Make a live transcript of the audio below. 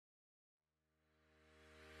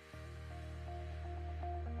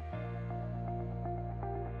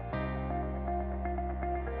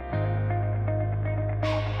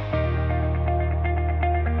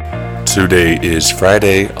Today is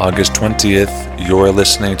Friday, August 20th. You're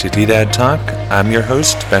listening to T-Dad Talk. I'm your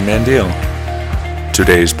host, Ben Mandiel.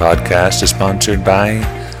 Today's podcast is sponsored by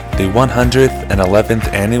the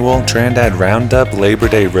 111th Annual Trinidad Roundup Labor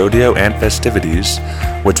Day Rodeo and Festivities,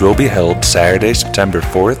 which will be held Saturday, September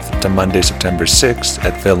 4th to Monday, September 6th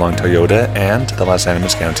at Phil Long Toyota and the Los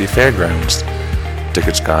Animas County Fairgrounds.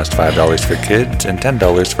 Tickets cost $5 for kids and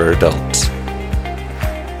 $10 for adults.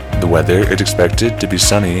 The weather is expected to be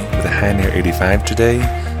sunny with a high near 85 today,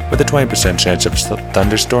 with a 20% chance of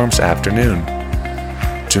thunderstorms afternoon.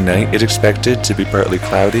 Tonight is expected to be partly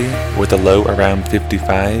cloudy with a low around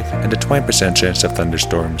 55 and a 20% chance of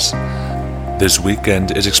thunderstorms. This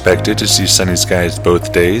weekend is expected to see sunny skies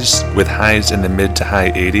both days, with highs in the mid to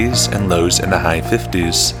high 80s and lows in the high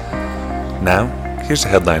 50s. Now, here's the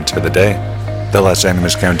headlines for the day. The Los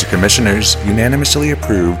Animas County Commissioners unanimously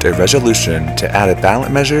approved a resolution to add a ballot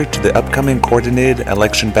measure to the upcoming coordinated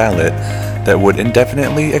election ballot that would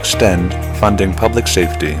indefinitely extend funding public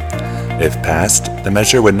safety. If passed, the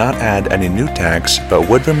measure would not add any new tax but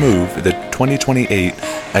would remove the 2028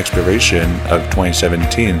 expiration of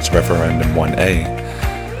 2017's Referendum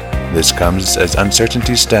 1A. This comes as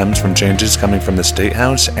uncertainty stems from changes coming from the State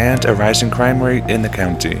House and a rising crime rate in the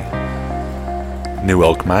county. New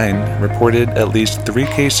Elk Mine reported at least 3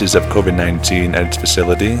 cases of COVID-19 at its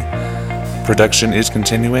facility. Production is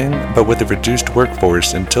continuing, but with a reduced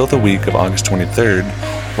workforce until the week of August 23rd,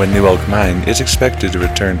 when New Elk Mine is expected to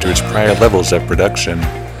return to its prior levels of production.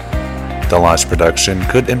 The lost production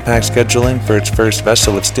could impact scheduling for its first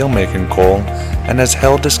vessel of steelmaking coal and has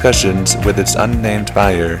held discussions with its unnamed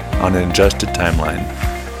buyer on an adjusted timeline.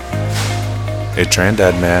 A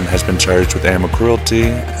Trinidad man has been charged with animal cruelty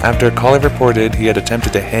after a caller reported he had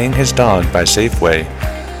attempted to hang his dog by Safeway.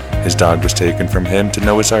 His dog was taken from him to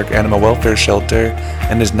Noah's Ark Animal Welfare Shelter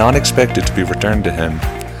and is not expected to be returned to him.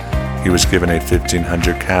 He was given a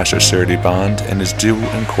 $1,500 cash or surety bond and is due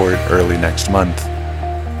in court early next month.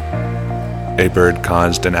 A bird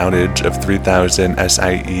caused an outage of 3,000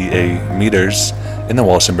 SIEA meters in the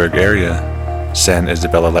Walsenburg area. San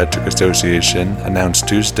Isabel Electric Association announced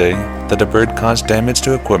Tuesday that a bird caused damage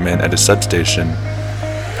to equipment at a substation.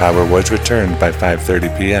 Power was returned by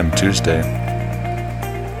 5:30 p.m. Tuesday.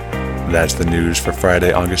 That's the news for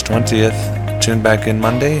Friday, August 20th. Tune back in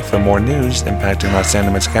Monday for more news impacting Los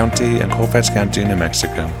Animas County and Colfax County, New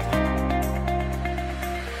Mexico.